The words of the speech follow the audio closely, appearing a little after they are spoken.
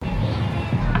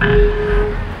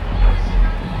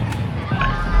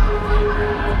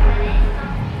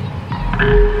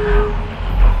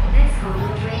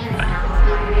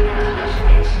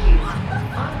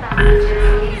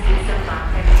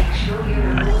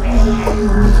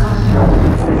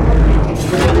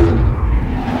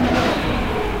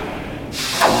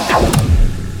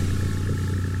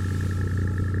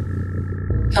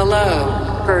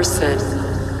Hello, person.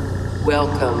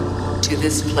 Welcome to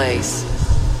this place.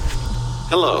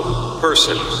 Hello,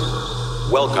 person.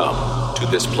 Welcome to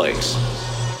this place.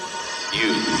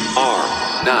 You are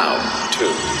now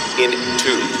tuned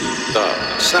into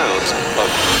the sounds of...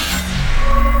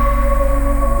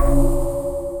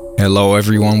 Hello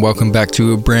everyone, welcome back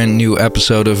to a brand new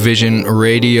episode of Vision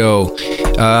Radio.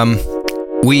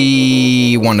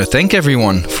 We want to thank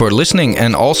everyone for listening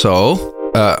and also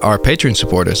our Patreon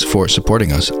supporters for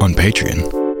supporting us on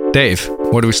Patreon. Dave,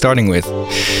 what are we starting with?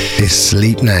 Is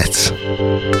Sleepnet.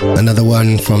 Another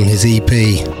one from his EP,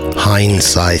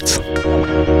 Hindsight.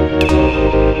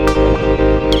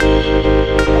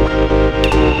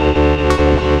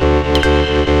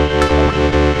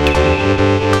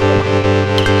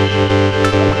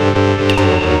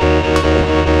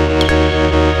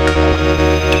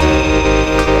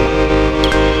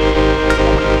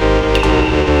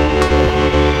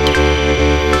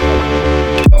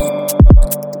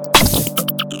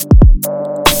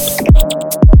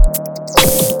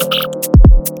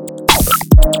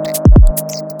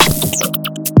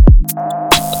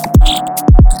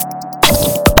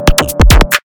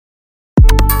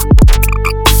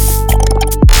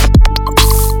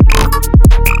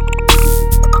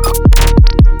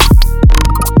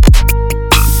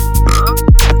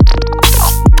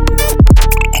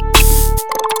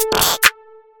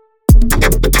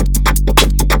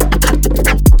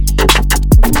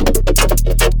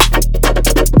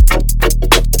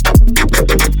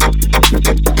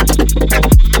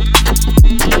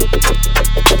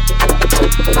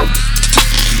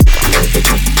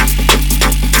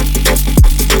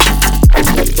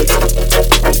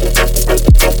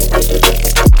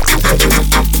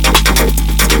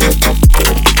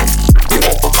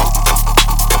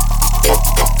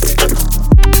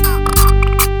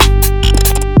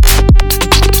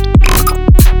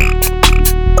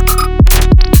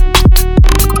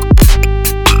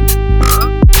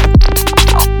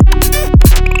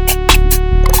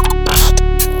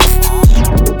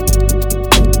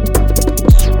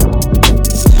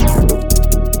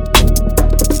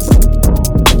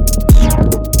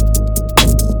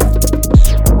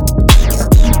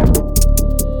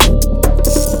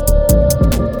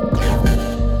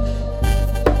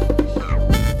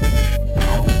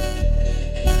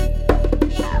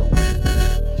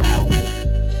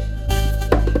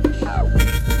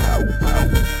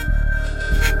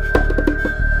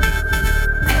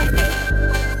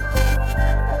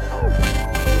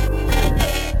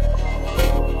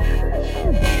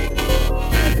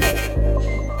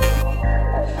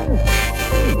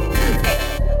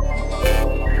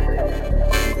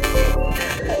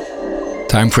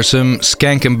 Time for some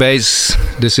skank and bass.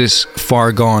 This is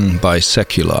Far Gone by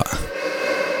Secular.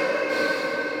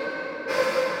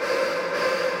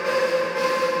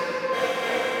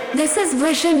 This is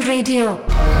Vision Radio.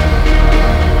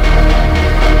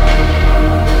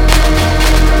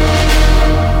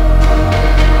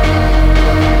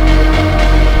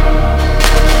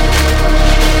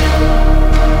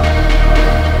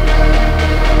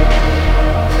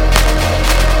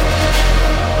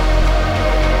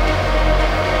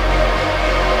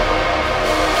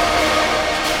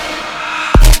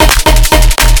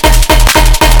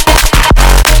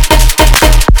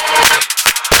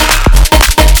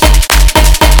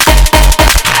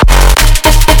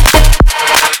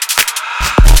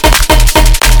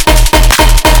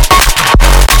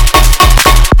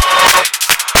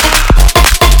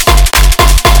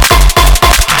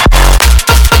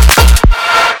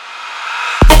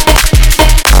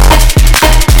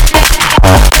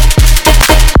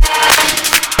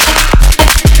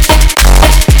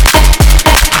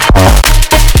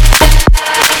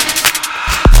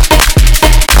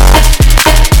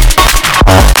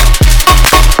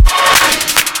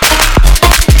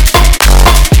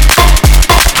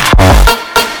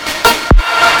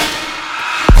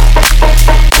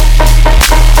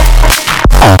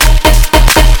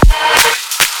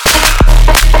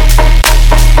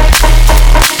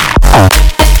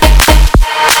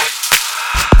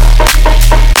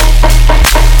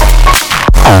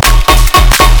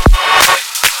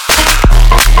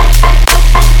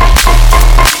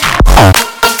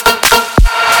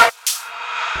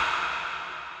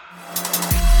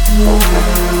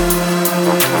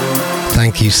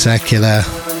 Thank you, Secular.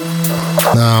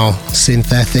 Now,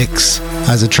 Synthetics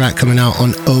has a track coming out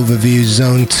on Overview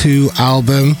Zone 2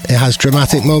 album. It has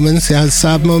dramatic moments, it has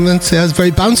sad moments, it has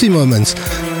very bouncy moments.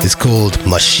 It's called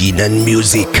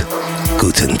Maschinenmusik.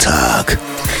 Guten Tag.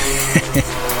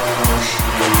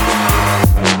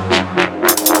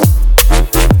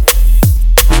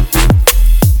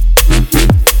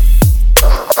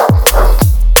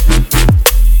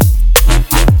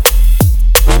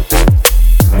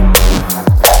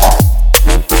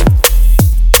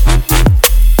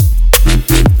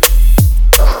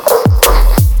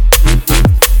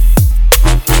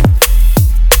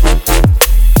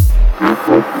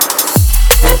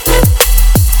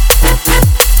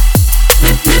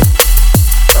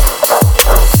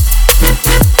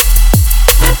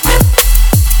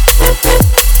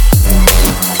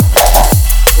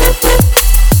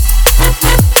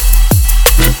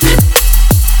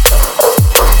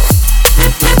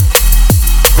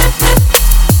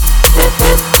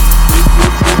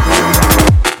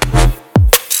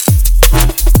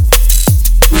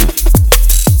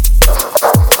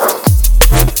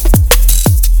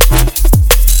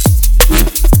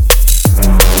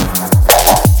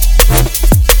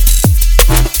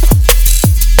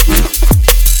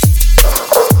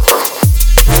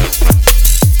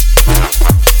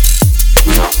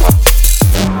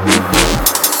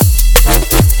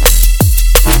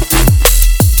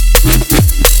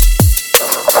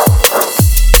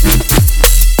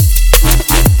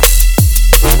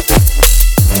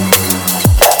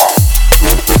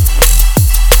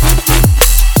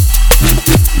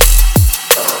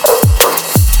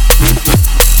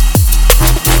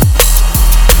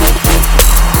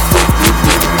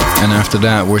 After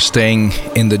that, we're staying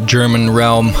in the German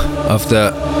realm of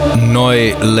the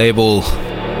Neu label.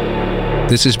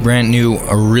 This is brand new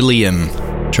Aurelium.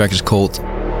 The track is called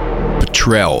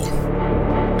Petrel.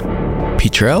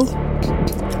 Petrel?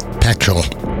 Petrel.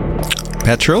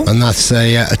 Petrel? And that's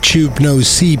a tube-nosed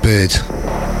seabird.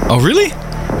 Oh, really?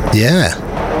 Yeah.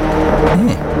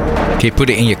 Can you put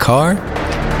it in your car?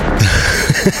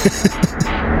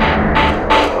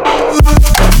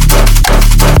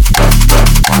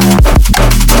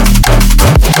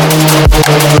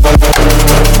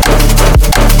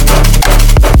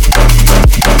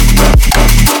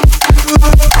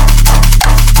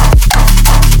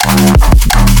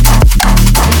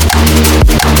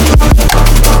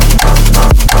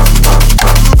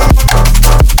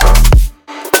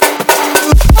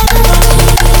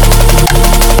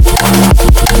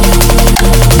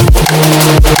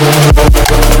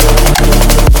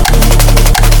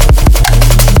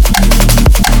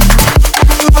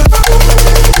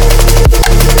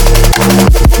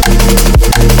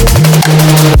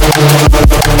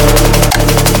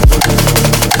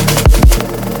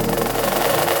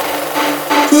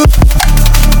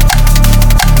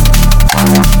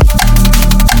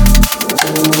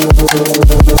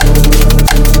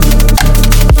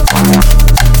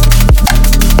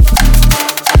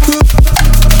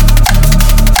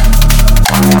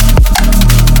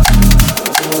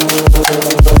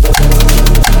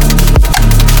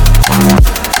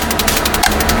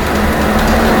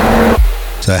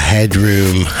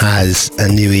 Headroom has a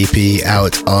new EP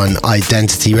out on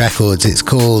Identity Records. It's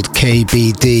called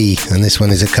KBD, and this one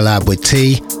is a collab with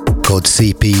T called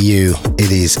CPU.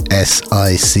 It is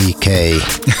SICK.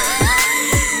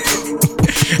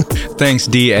 Thanks,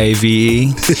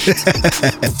 DAVE.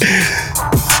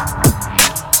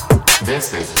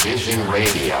 This is Vision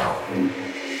Radio.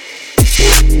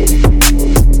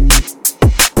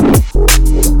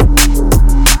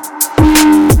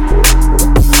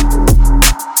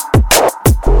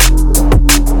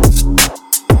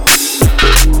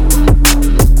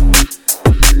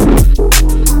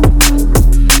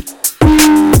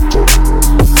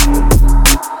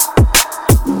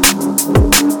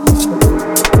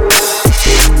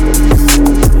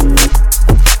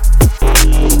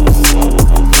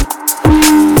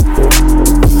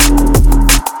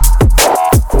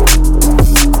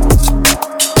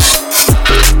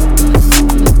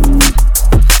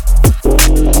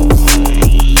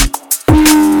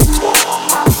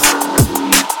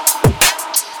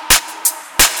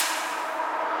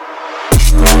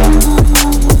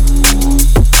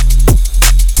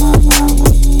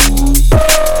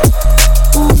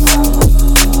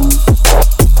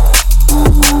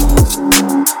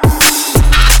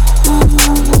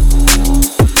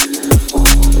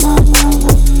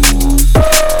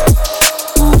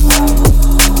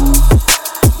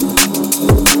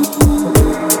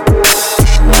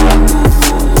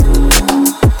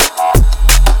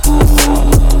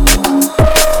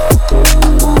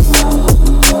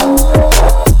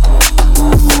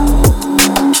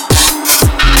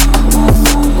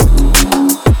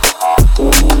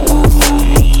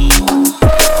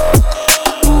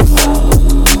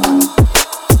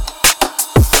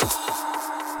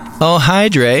 Oh, hi,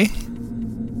 Dre.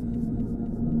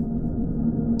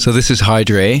 So this is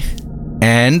Hydre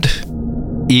and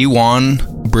Ewan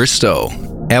Bristow.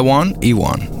 Ewan?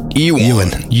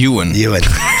 Ewan.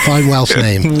 Fine Welsh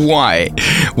name. Why?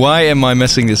 Why am I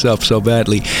messing this up so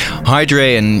badly?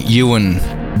 Hydre and Ewan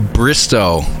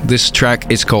Bristow. This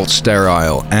track is called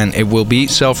Sterile and it will be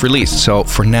self-released. So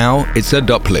for now, it's a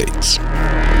dub plates.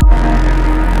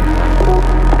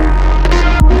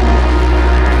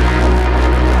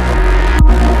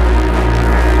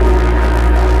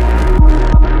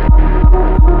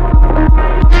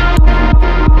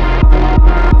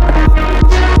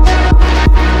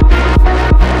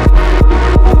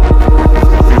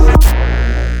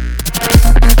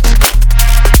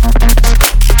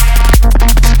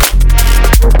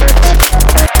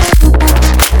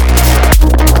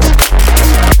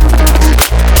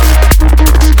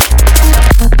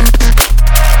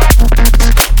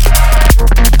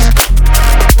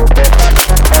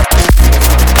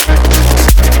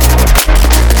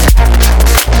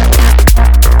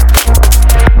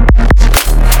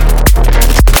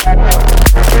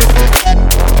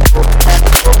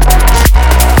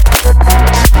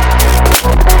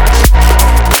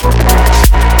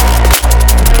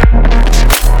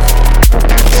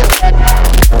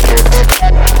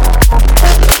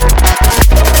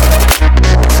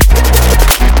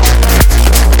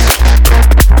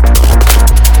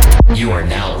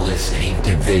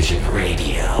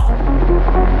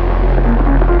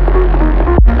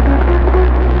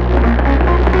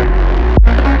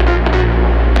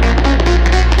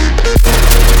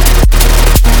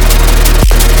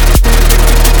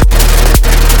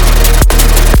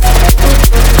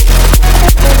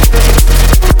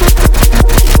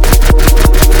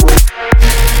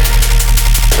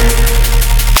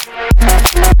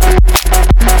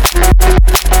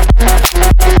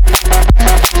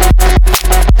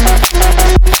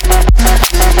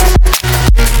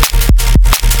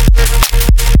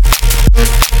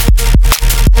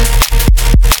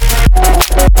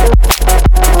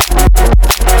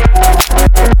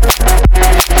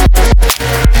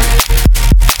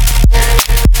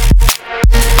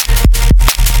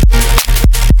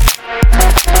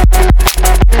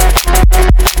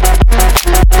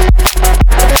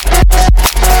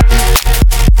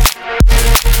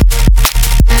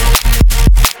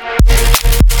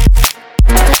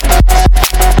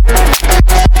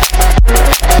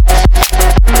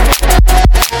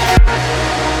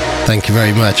 Thank you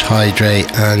very much, Hydre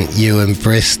and Ewan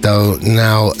Bristow.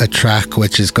 Now a track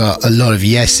which has got a lot of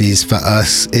yeses for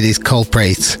us. It is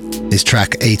Culprate. It's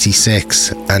track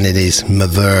 86 and it is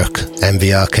Maverick,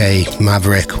 MVRK,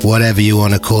 Maverick, whatever you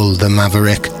want to call the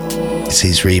Maverick. It's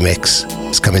his remix.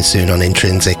 It's coming soon on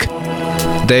Intrinsic.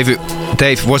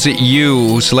 Dave, was it you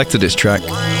who selected this track?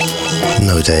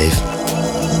 No, Dave.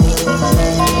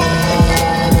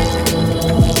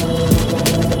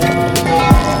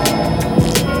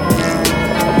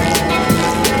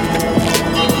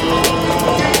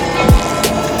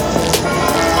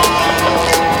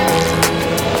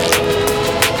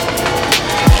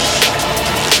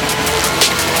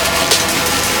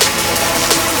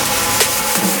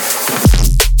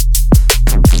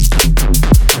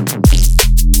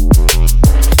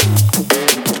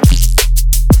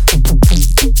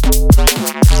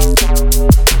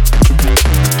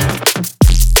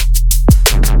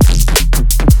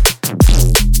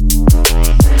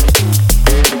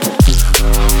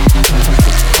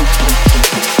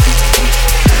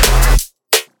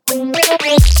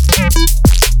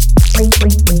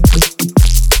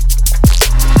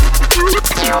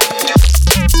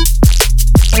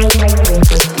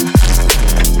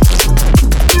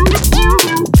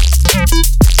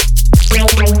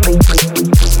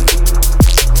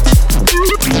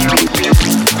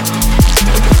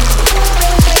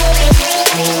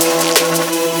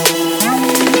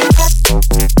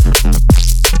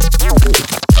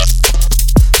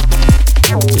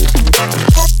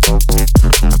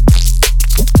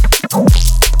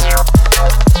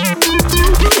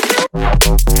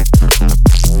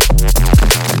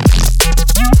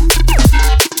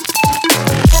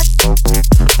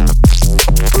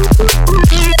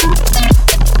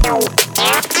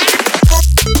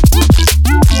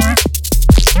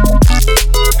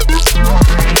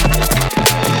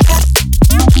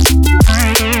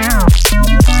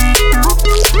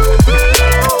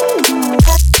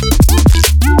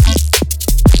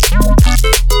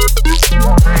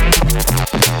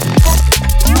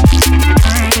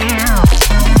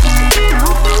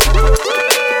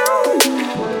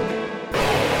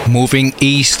 Moving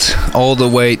east all the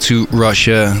way to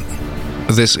Russia,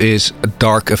 This is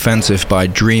Dark Offensive by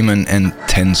Dreamin' and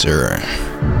Tensor.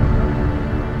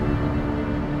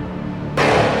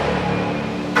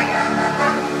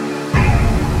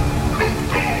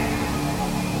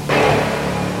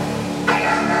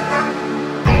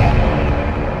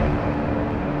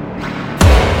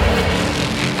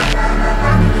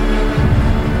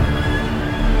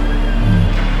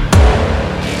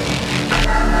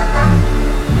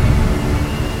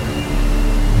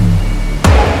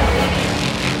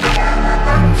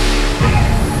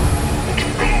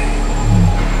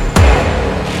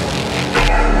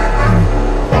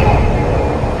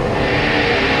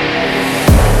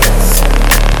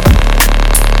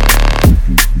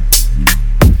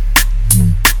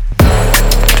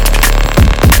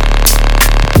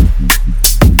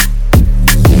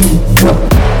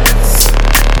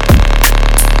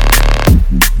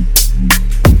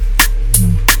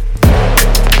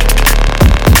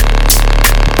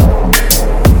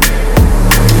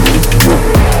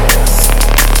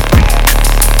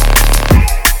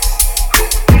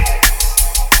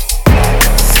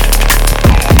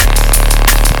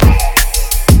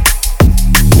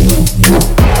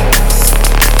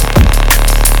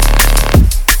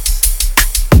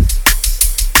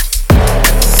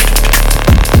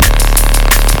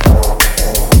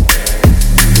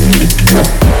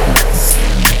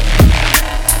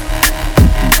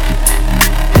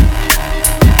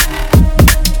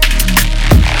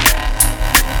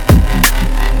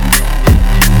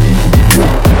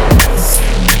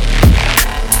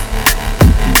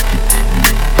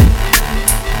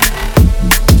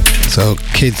 So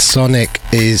Kid Sonic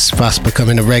is fast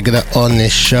becoming a regular on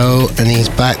this show, and he's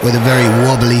back with a very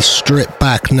wobbly stripped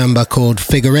back number called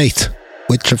Figure 8,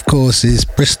 which of course is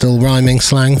Bristol rhyming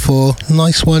slang for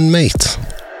nice one mate.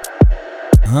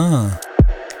 Ah.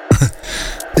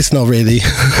 It's not really.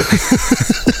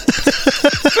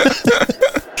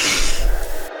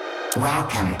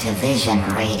 Welcome to Vision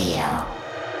Radio.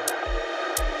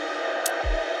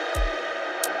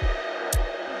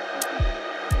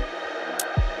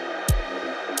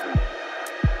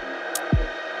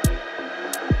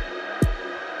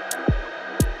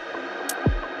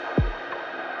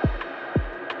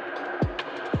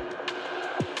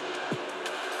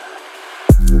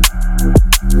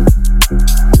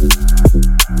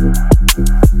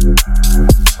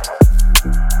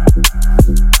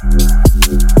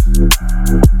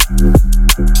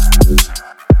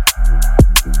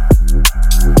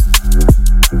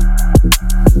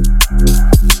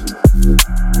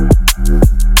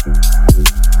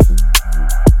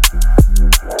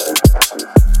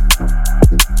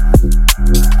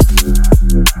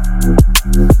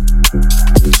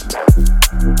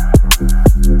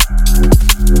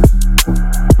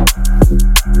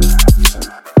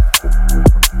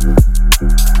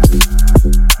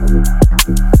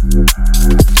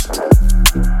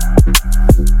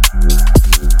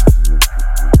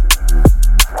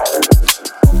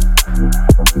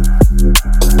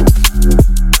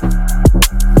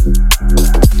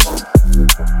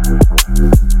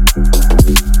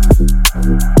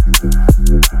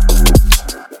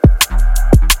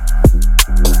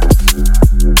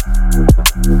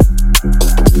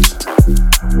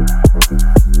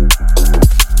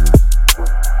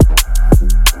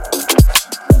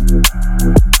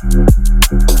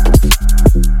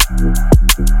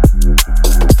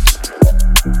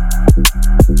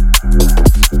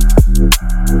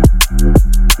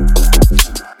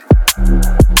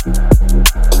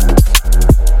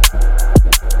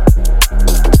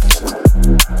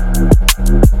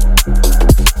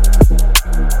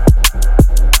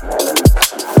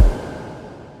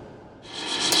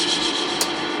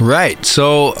 Right,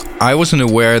 so I wasn't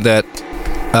aware that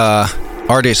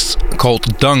artists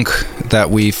called Dunk that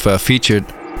we've featured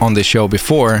on this show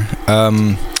before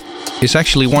is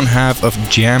actually one half of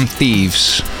Jam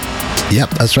Thieves.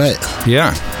 Yep, that's right.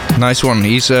 Yeah, nice one.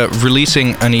 He's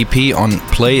releasing an EP on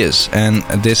Players, and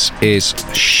this is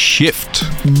Shift.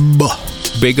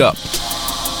 Big up.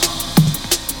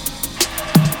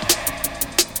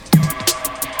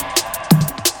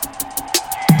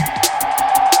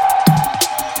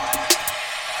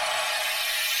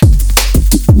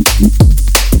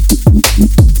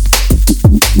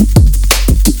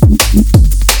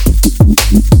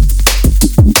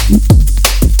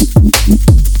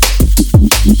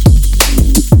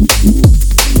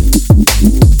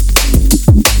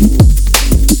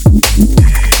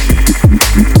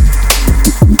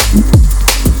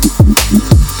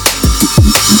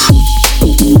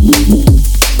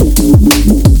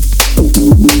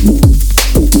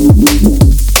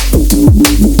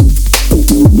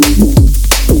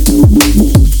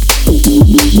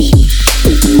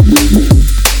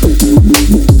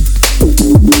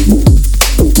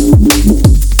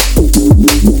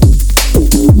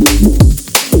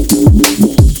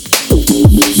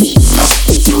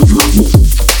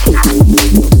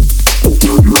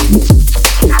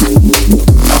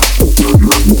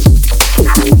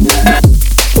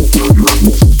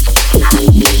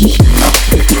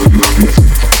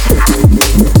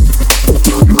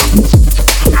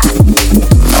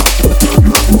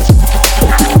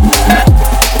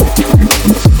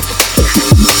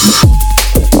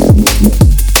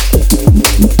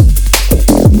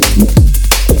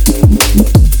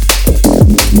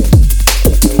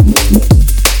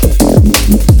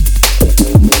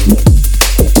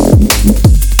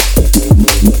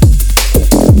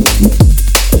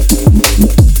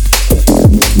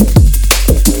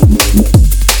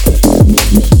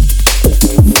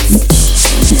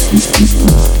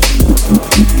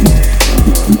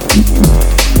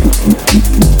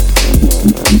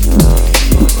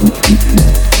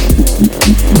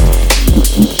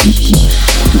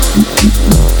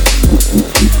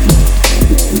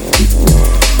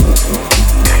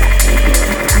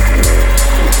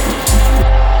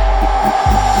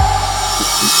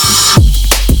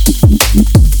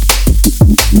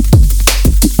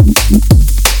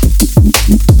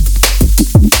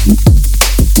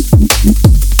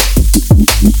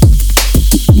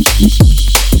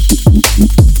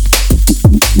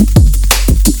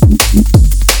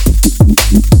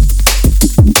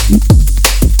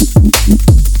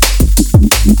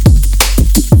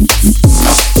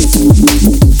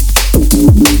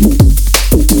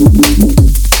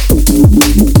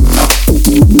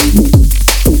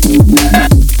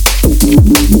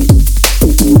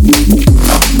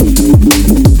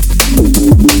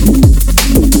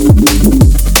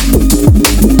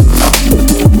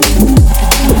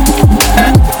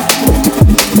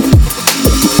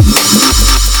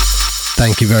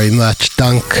 Thank you very much,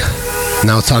 Dunk.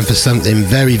 Now time for something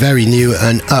very, very new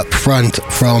and upfront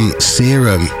from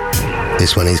Serum.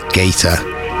 This one is Gator,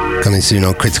 coming soon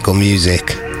on Critical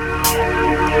Music.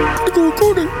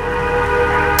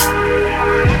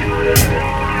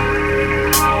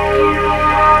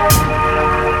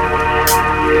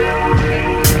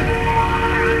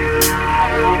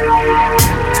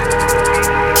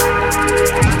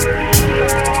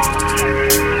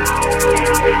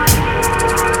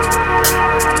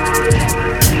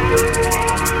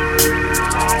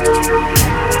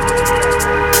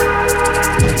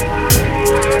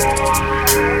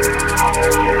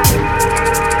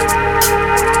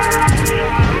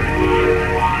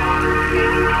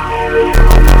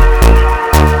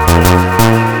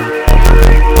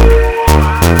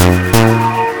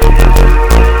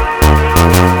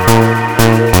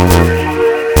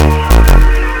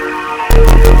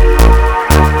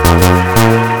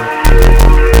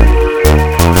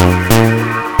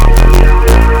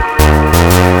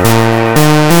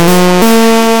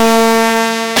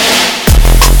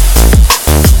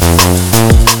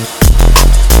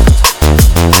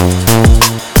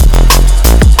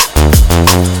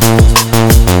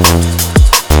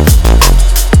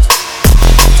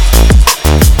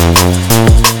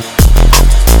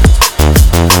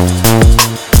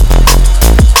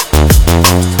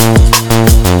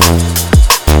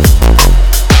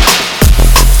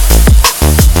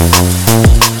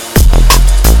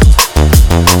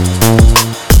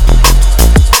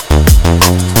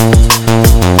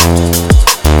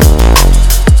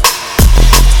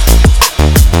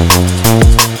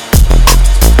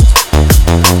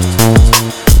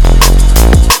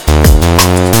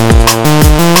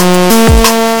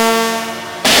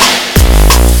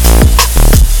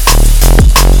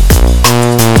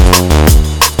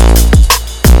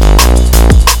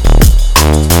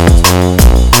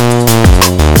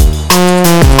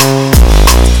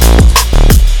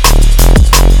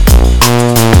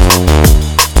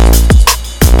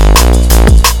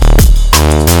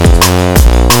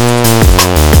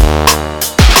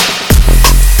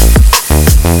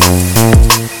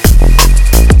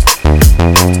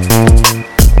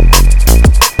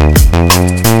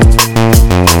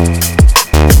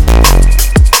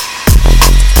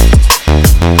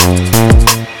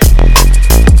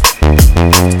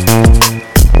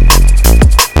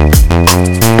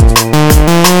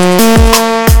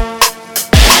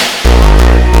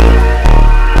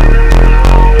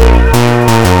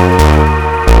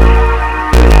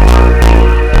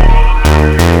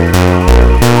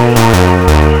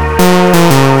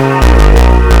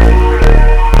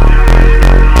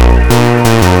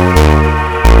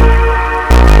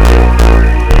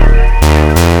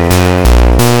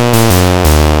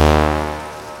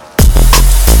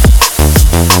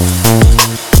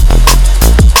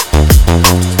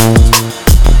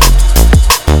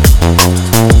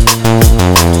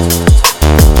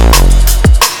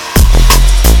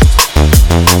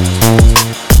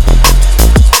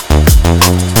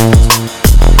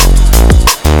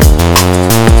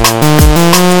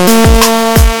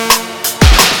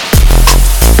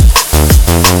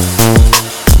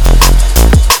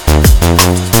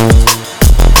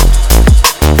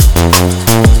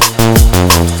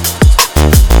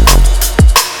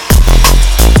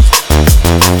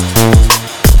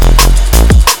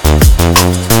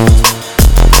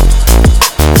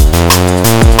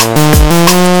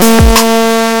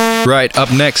 Right,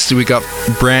 up next we got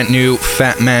brand new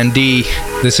Fat Man D.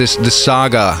 This is The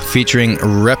Saga featuring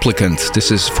Replicant.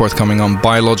 This is forthcoming on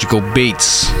Biological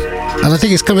Beats. And I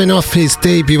think it's coming off his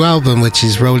debut album, which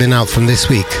is rolling out from this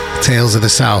week, Tales of the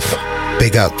South.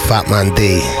 Big up, Fat Man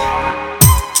D.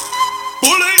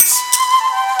 Bullets!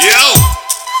 Yo!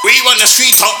 We want the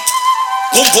street up.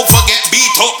 Pump up forget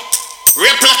beat up.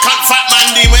 Replicant Fat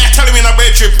Man D, man, tell me in a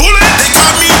bedroom. Bullet! They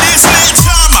call me this late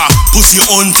charmer. Pussy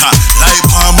hunter, like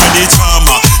Palmer the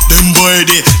charmer. Them boy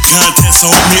they can't test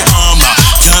out me armor.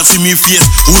 Can't see me face,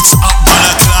 hoods up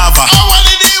balaclava. I want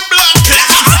it in black. Let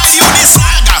me tell you the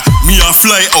saga. Me a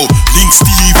fly out, link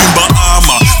Steve in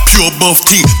Bahama. Pure buff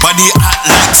thing, body hot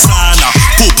like sauna.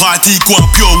 Full party, go on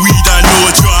pure weed and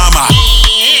no drama.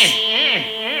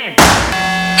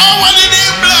 I want it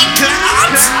in black.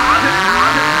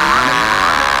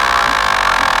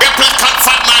 Replicant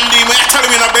Fat Man D, man, tell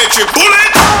me in a bedroom.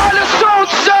 Bullet! All the sound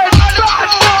said, bad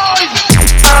boys!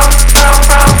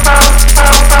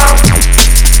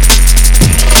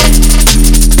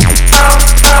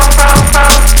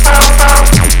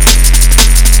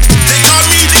 They call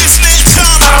me this late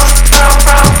charmer.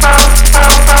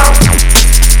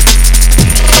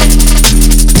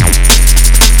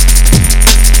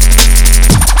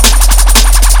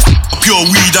 pure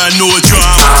weed and no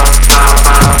drama.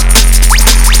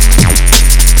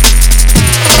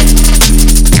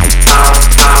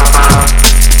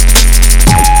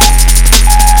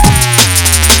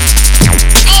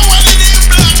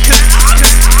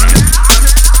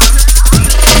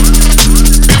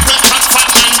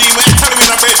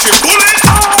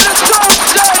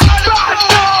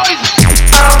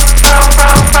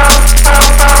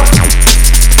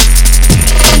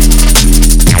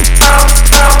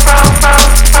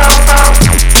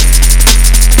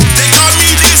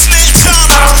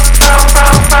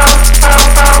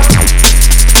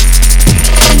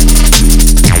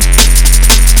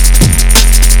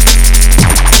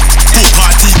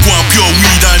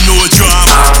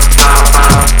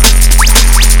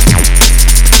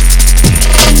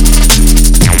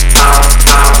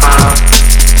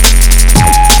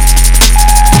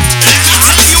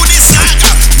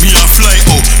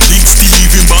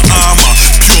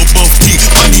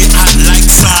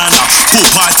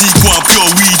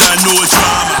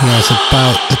 It's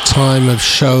about the time of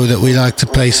show that we like to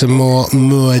play some more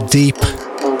Moor Deep.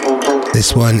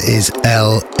 This one is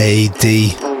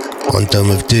L.A.D. on Dome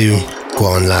of Doom. Go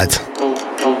on, lad.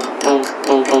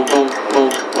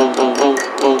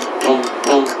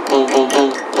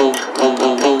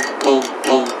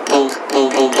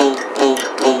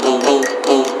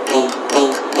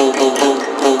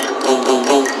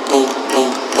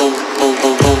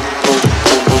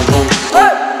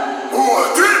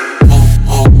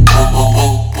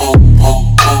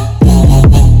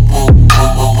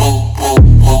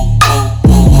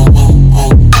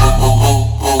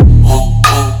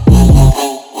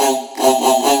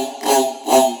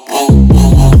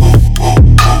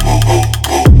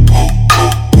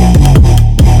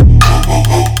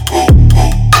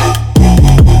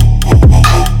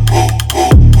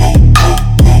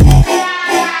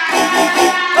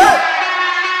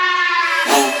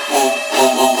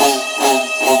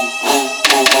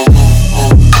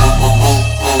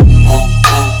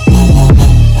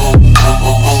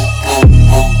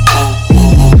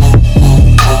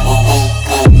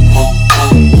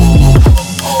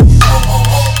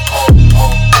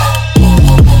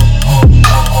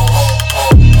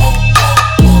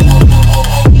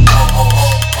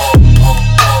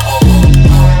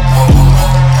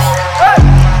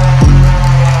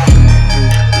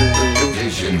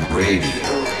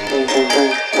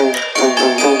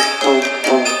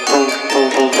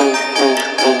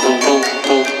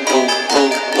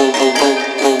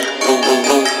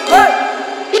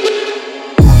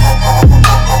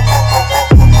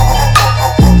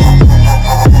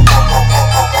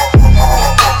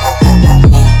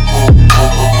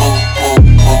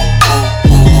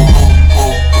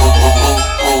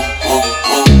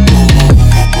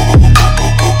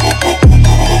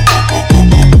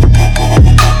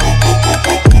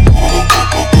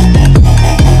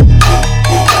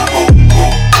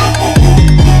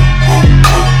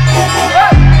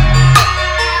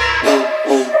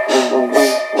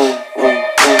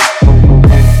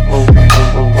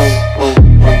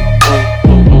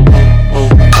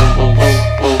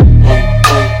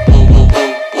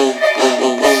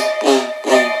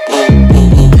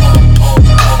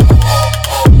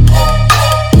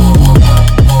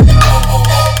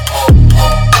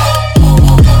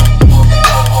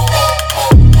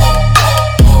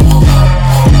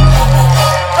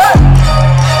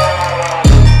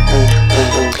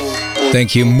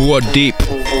 Thank you, Moor Deep.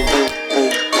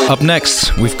 Up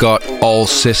next, we've got All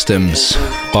Systems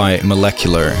by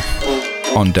Molecular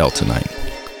on Delta 9.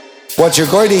 What you're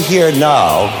going to hear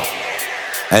now,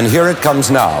 and here it comes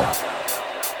now,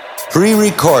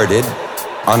 pre-recorded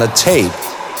on a tape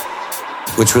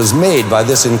which was made by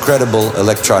this incredible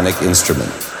electronic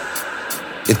instrument.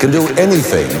 It can do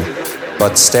anything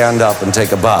but stand up and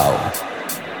take a bow.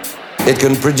 It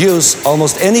can produce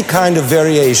almost any kind of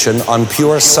variation on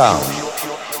pure sound.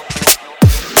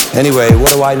 Anyway,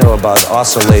 what do I know about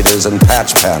oscillators and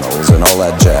patch panels and all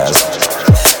that jazz?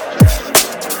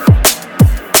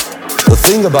 The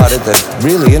thing about it that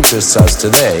really interests us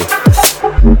today,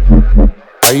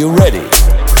 are you ready?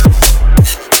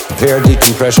 Pair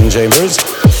decompression chambers,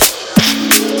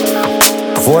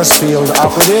 force field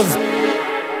operative,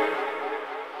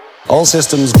 all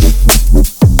systems.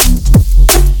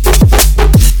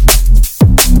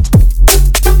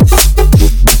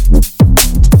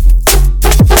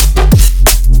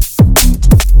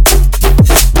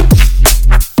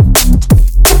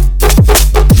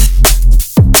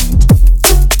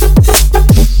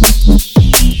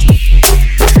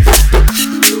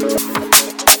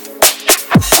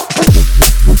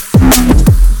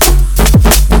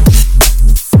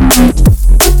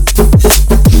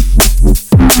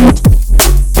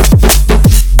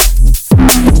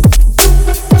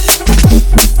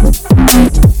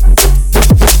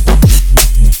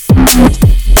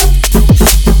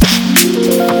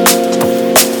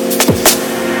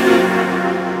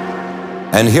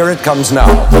 And here it comes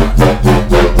now.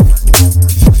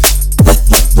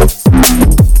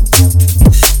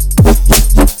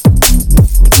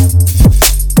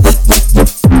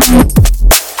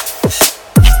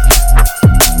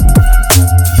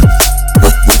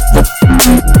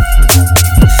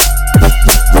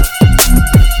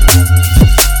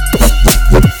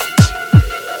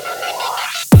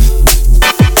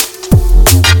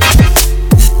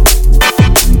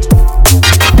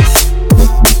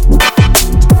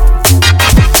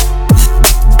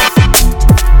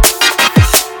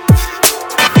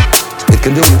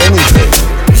 Can do anything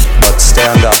but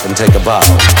stand up and take a bow.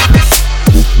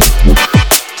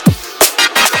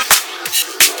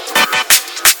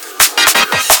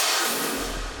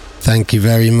 Thank you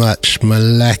very much,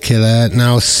 Molecular.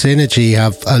 Now, Synergy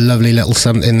have a lovely little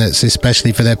something that's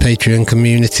especially for their Patreon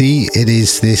community. It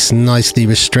is this nicely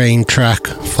restrained track,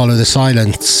 Follow the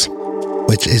Silence,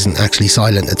 which isn't actually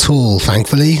silent at all,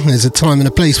 thankfully. There's a time and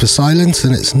a place for silence,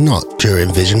 and it's not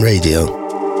during Vision Radio.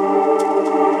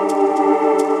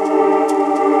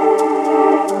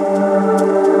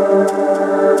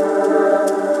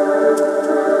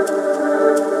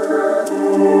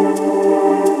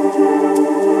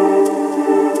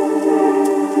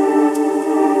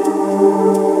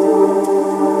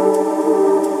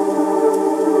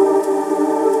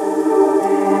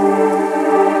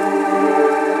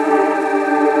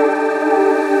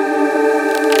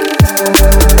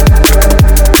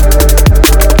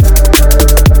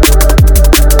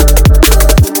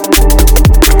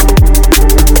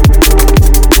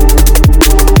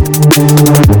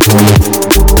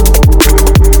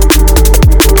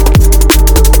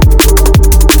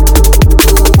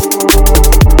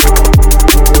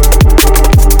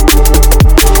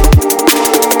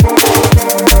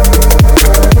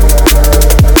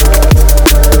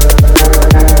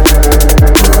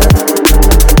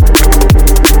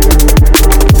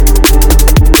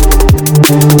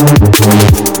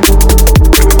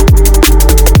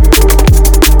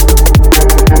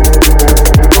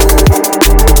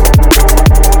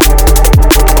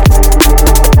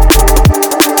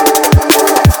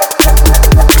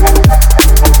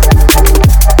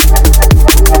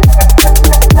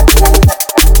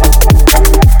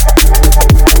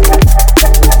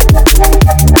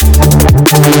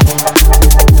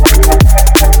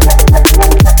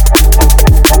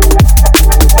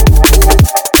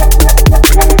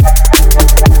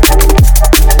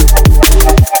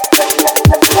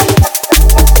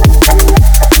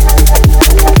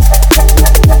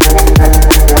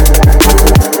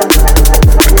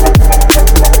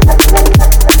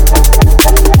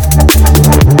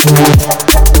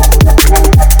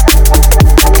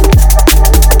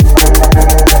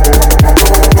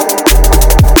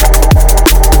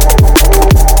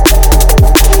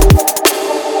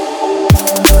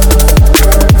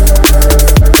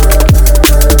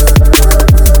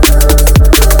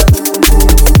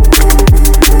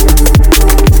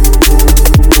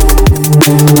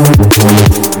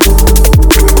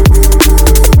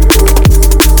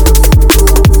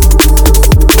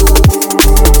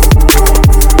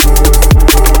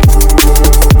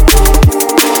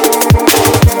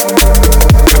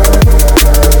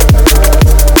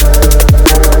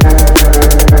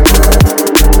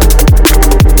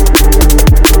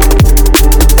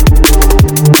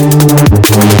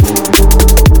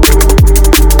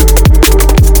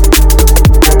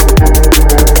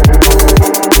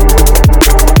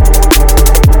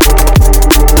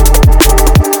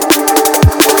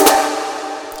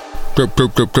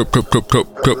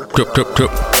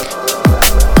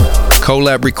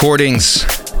 Collab recordings.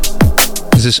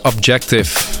 This is Objective,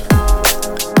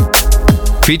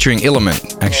 featuring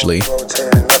Element, actually.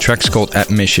 The track's called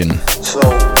Admission.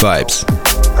 Vibes.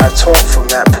 I talk from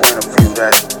that point of view,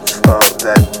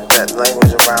 that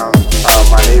language around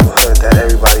my neighborhood that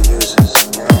everybody uses,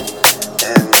 you know,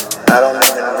 and I don't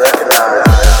even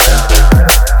recognize.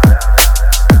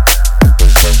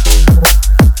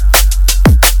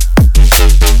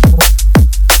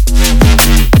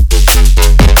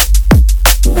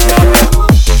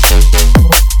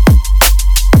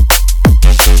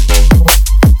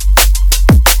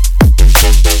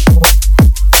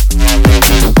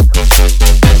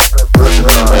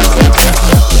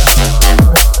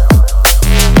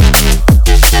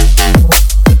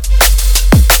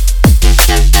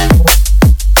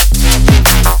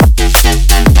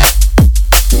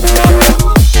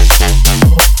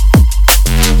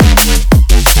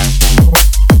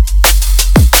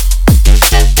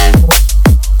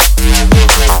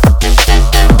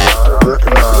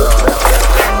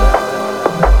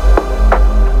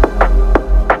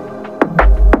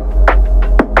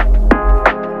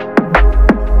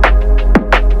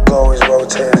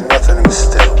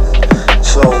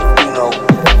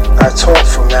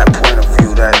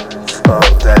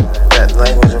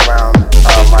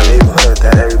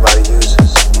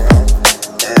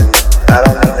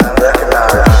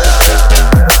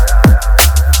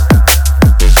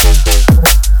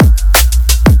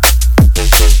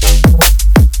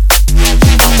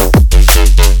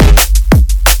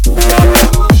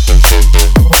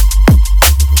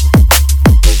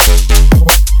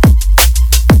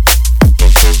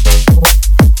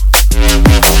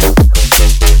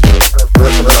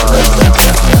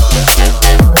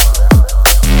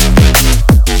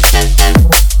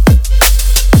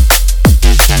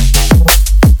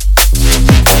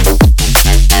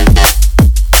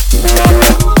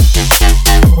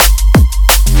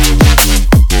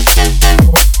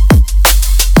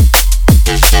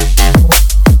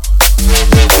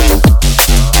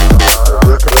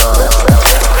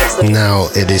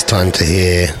 it is time to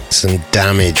hear some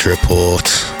Damage Report.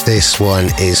 This one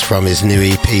is from his new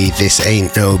EP, This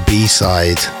Ain't No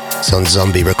B-Side. It's on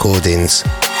Zombie Recordings.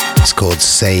 It's called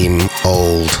Same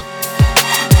Old.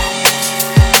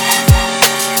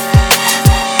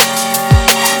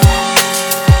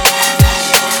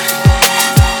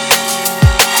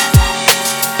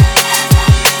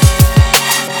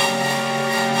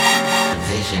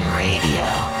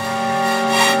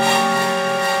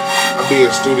 Be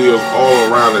in studios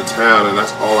all around the town, and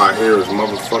that's all I hear is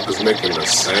motherfuckers making the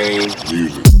same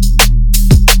music.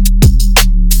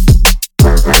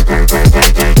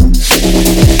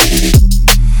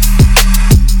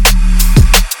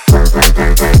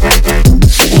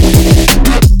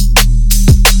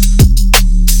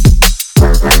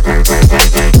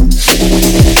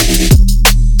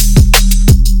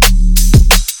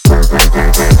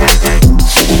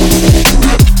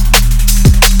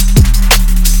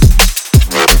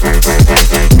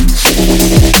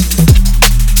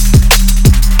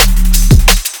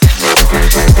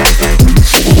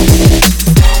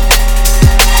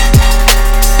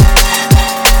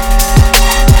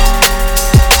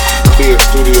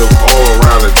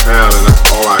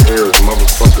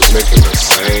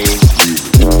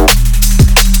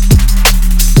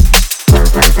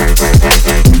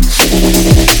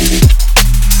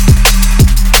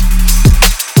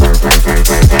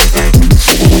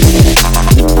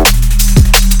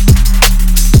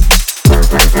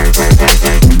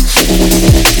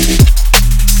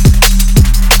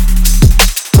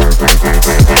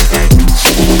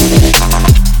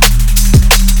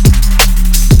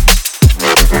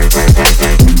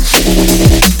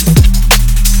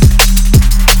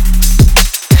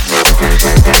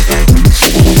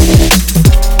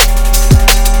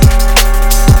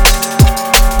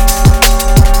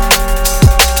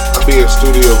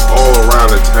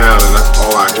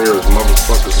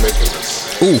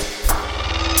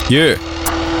 Yeah.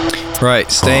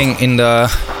 Right, staying in the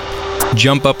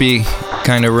jump-uppy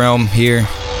kind of realm here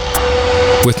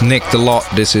with Nick the Lot.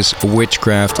 This is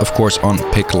Witchcraft, of course, on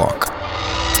Picklock.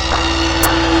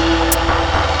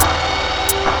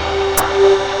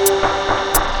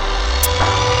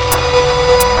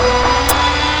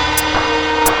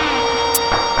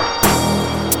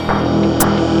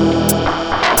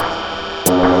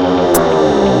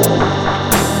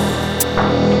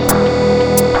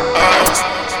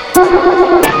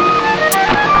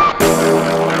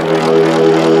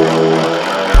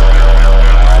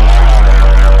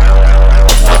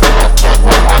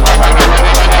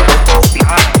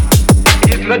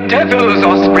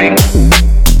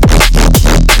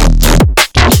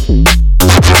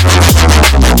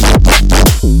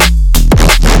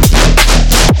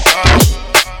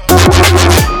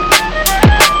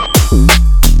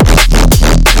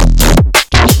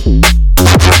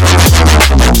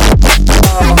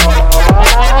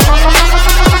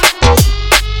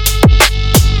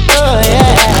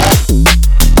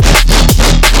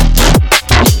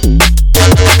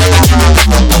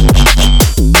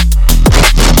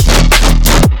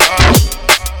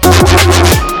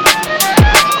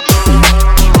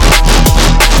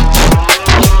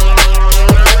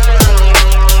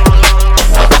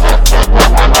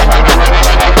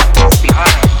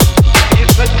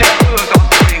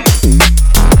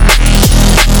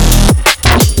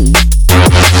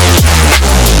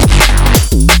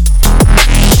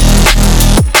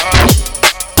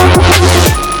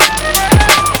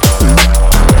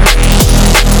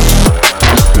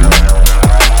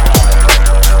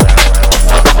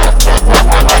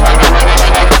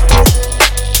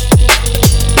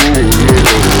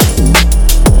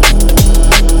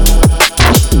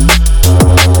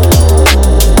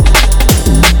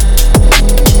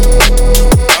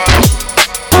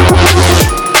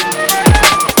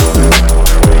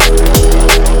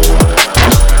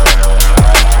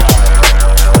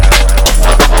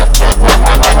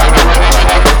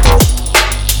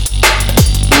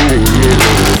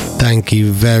 Thank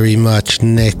you very much,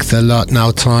 Nick the Lot.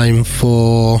 Now time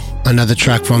for another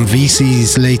track from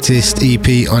VC's latest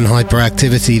EP on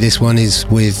Hyperactivity. This one is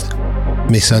with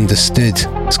Misunderstood.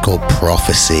 It's called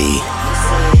Prophecy.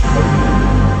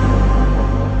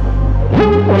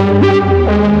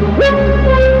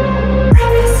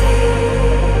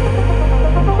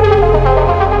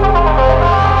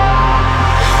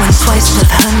 When twice with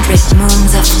 100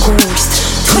 moons, of course.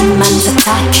 Twin man's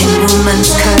attacking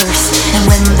woman's curse. And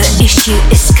when the issue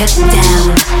is cut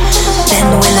down, then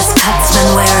will a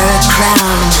Scotsman wear a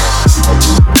crown?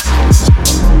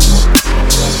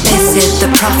 Is it the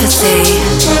prophecy?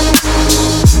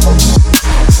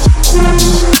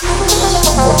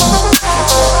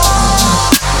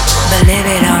 Believe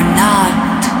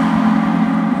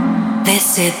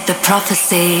This is the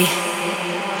prophecy.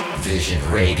 Vision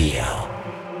Radio.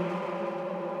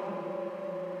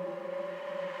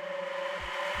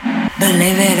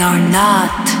 Believe it or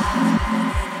not,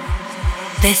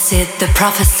 this is the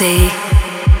prophecy.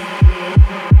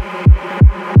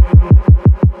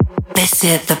 This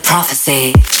is the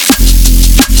prophecy.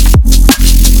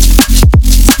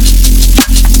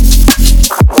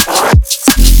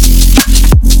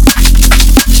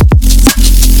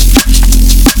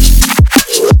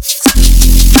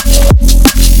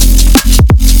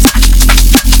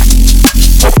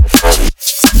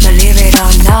 Believe it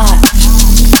or not,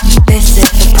 this is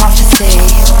the prophecy.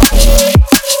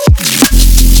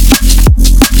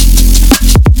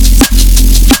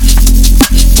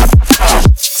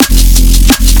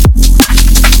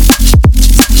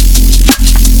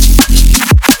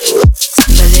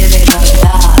 Believe it or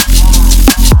not,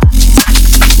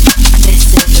 this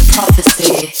is the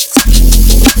prophecy.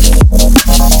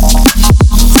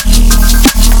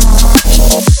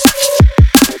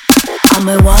 I'm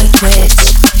a white witch,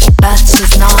 but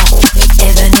she's not.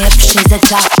 Even if she's a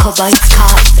Jacobite's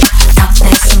cat,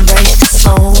 darkness embraced the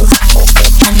soul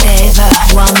and gave her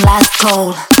one last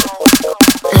call.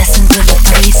 Listen to the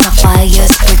three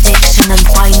sapphires prediction and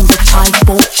find the type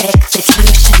for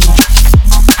execution.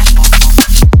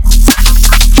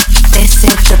 This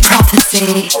is the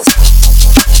prophecy.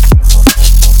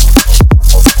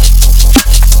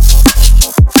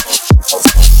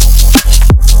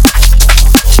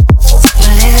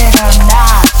 Believe it or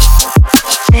not,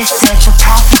 this is the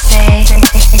prophecy.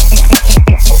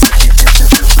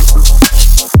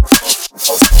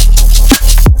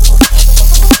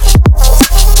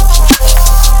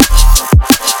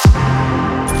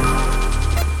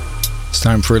 It's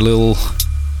time for a little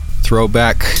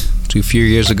throwback to a few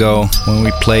years ago when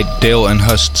we played Dale and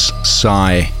Hust's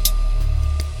Sigh.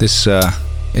 This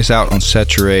is out on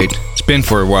Saturate. It's been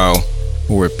for a while,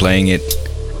 but we're playing it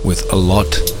with a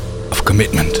lot of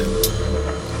commitment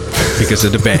because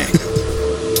of the bang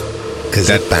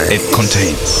that it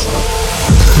contains.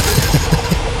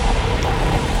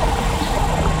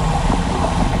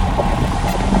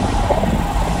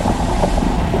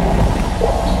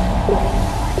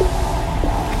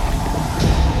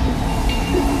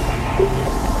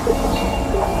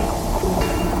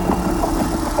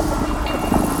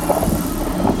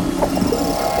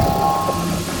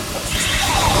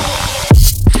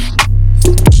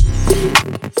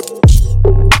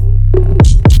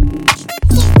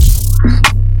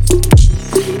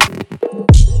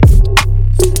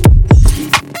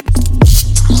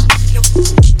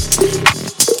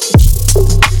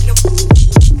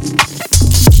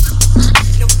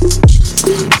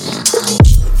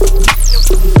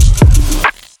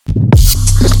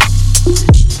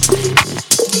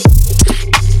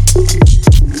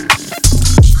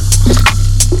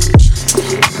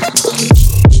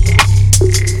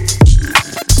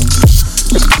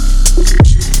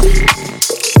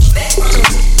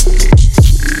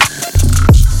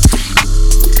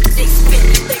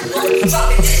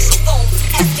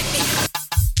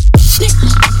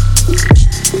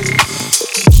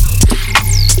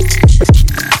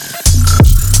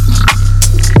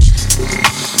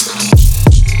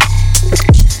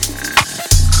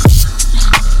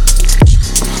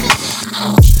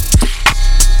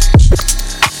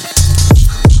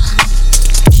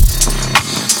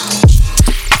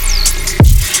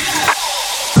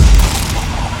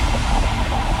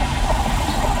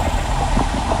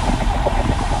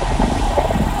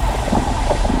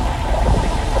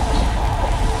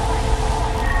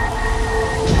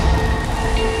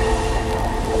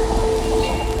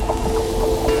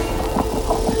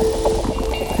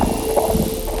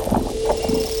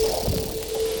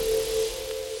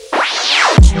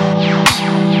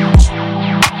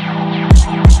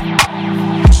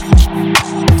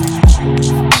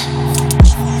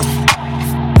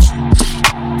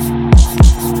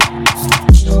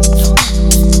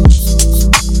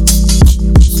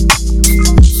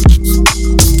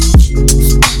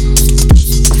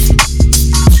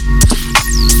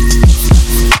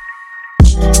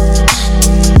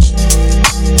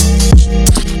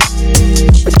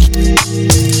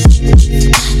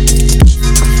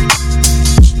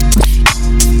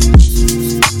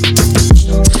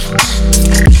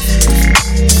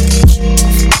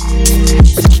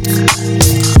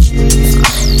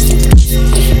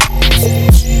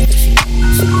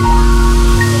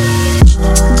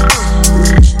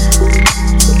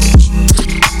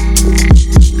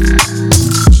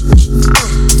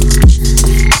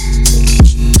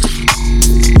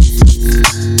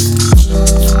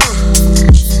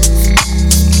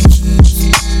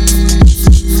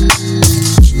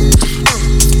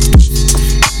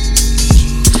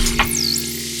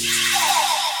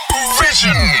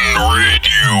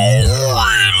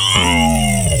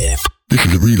 This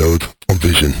is a reload on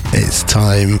Vision. It's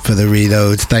time for the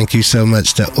reload. Thank you so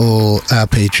much to all our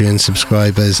Patreon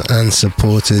subscribers and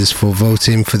supporters for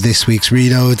voting for this week's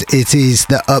reload. It is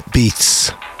the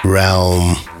Upbeats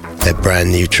Realm, a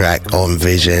brand new track on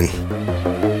Vision.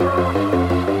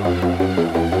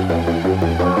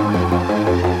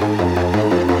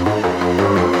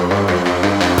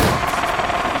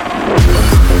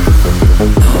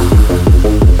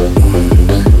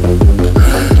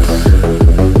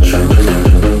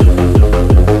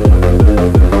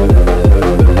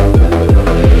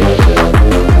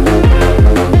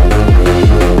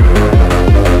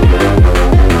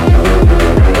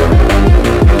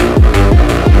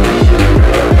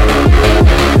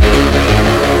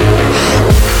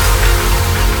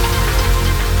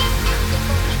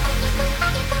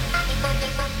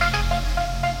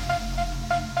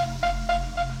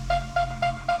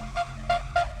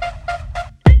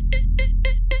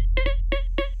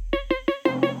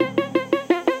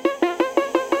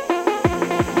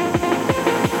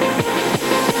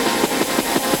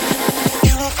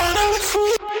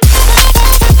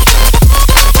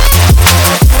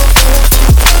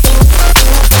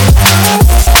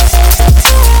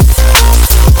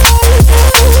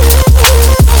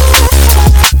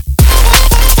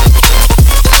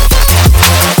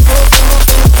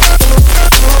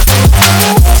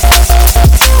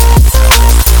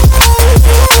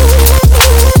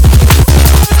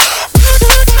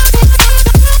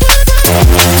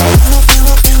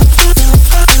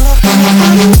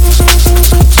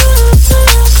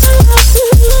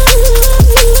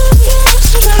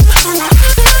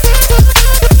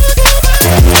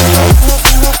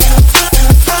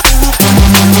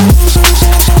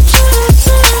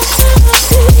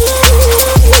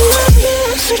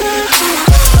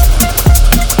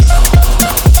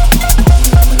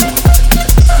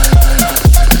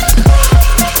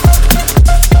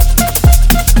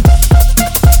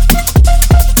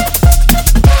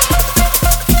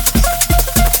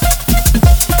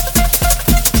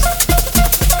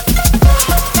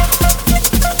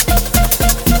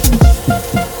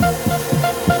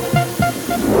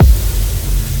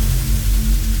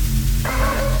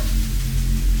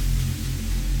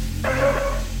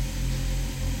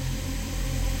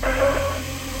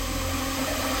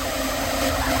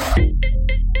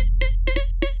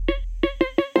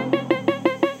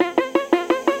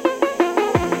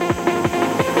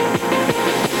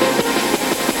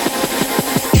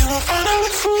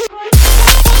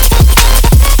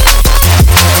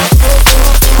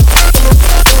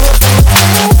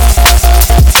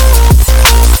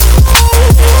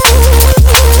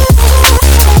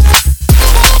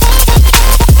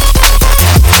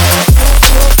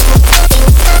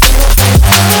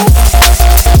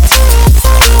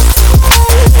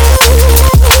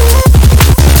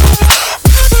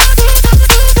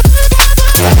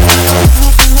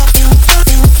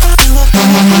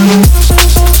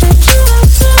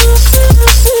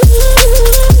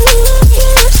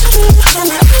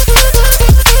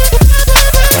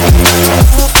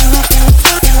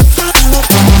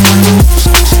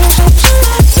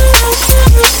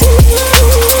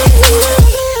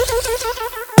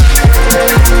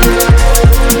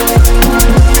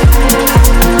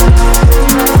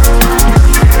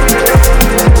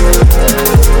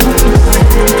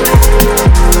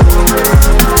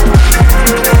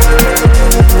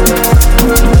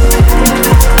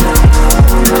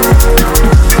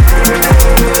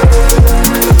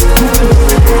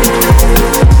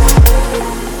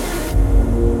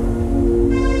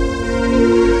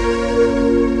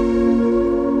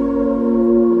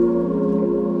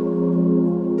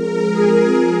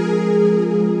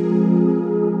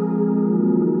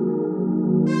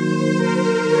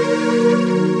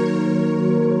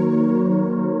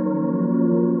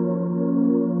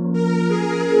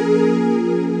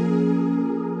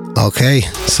 Okay,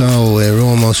 so we're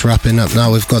almost wrapping up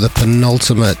now. We've got the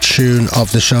penultimate tune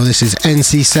of the show. This is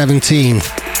NC17,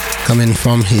 coming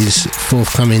from his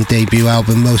forthcoming debut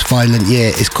album, Most Violent Year.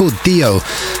 It's called Dio,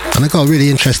 and I got a really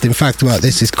interesting fact about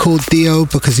this. It's called Dio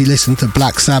because he listened to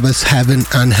Black Sabbath's Heaven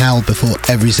and Hell before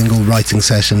every single writing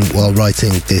session while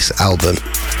writing this album.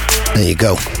 There you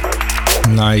go.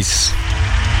 Nice.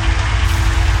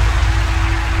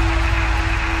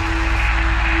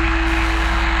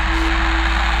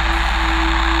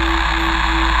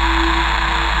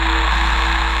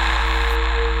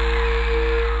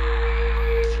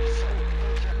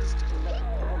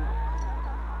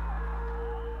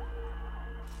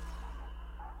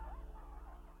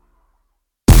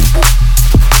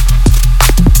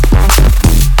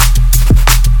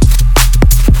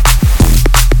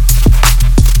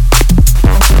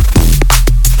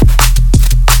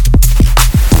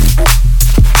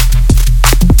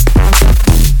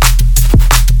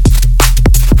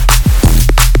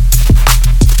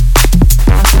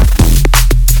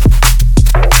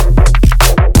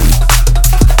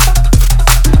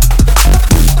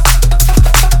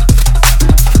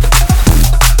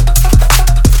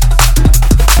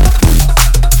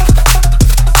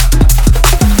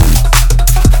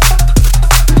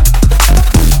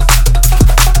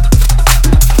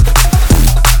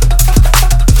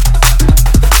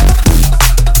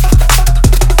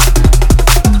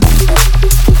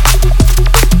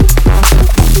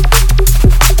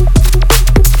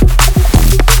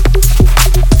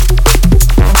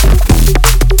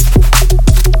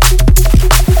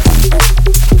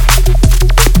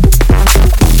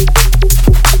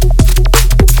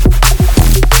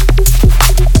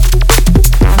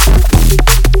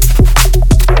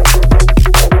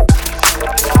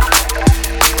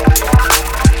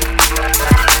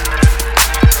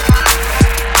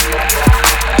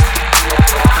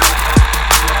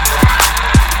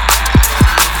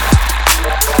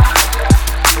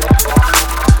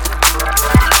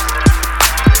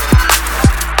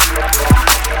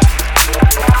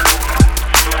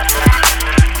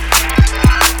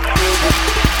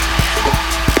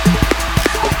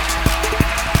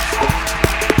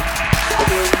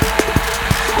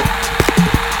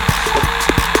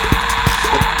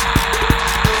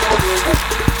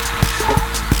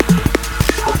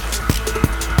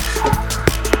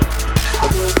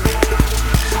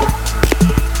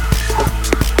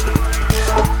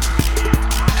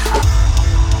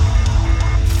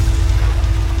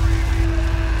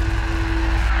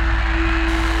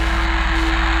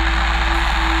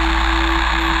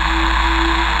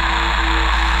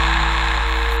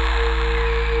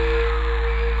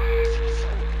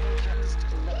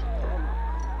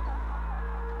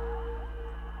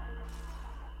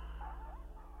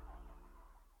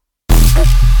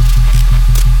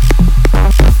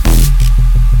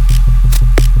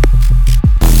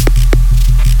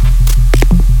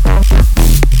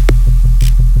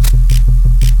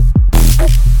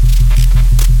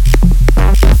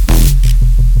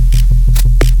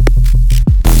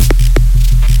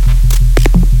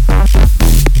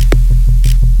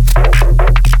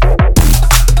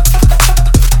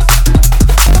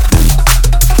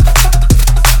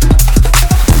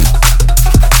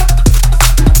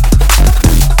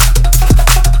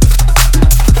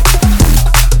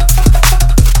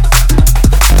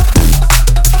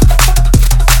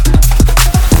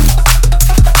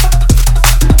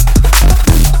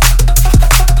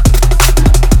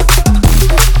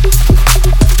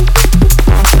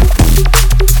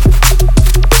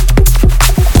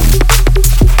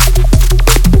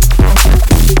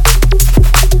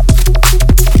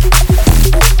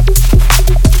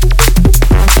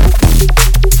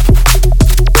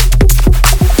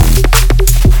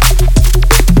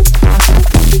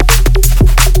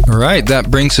 right,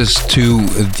 that brings us to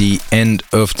the end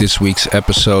of this week's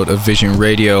episode of Vision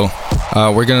Radio.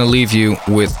 We're gonna leave you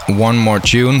with one more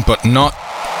tune, but not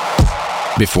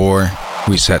before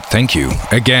we said thank you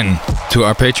again to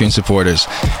our Patreon supporters.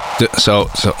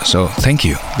 So thank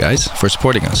you guys for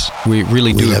supporting us. We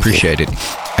really do appreciate it.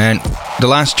 And the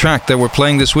last track that we're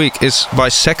playing this week is by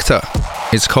Secta.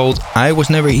 It's called I Was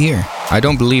Never Here. I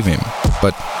don't believe him,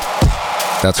 but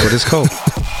that's what it's called.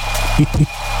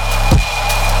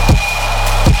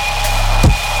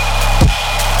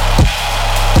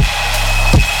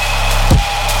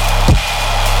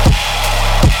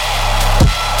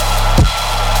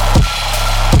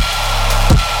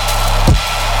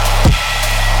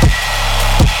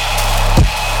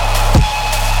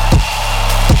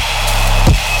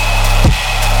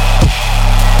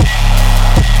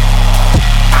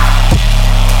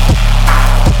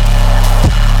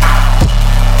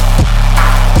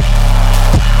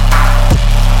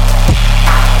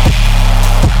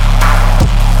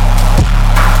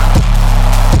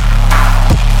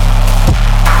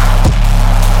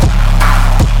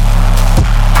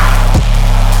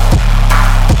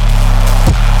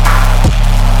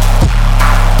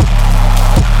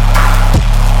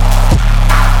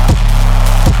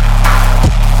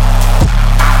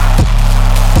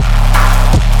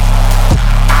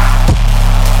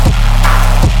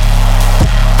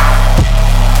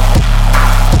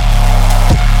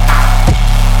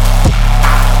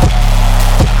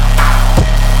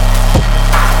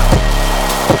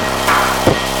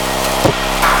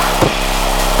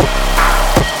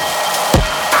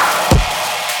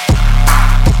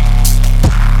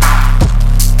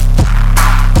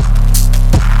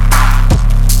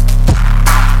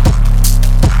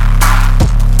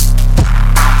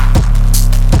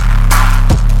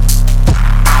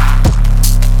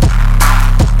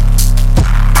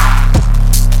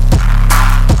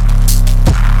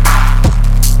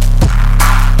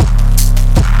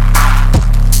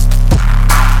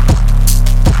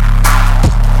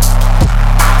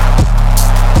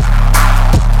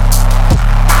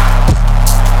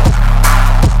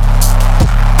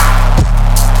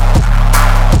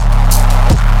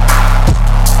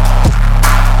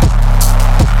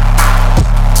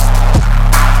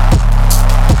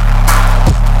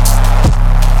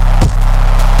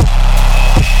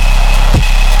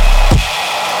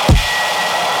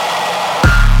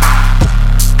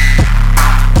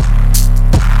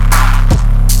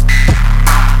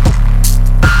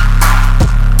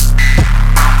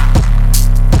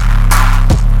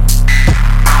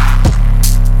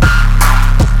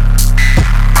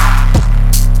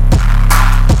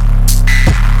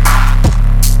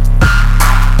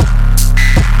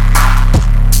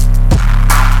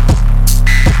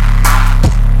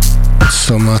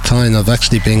 Martijn, I've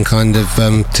actually been kind of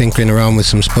tinkering around with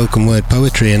some spoken word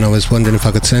poetry, and I was wondering if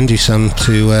I could send you some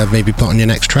to maybe put on your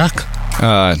next track.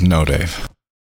 No, Dave.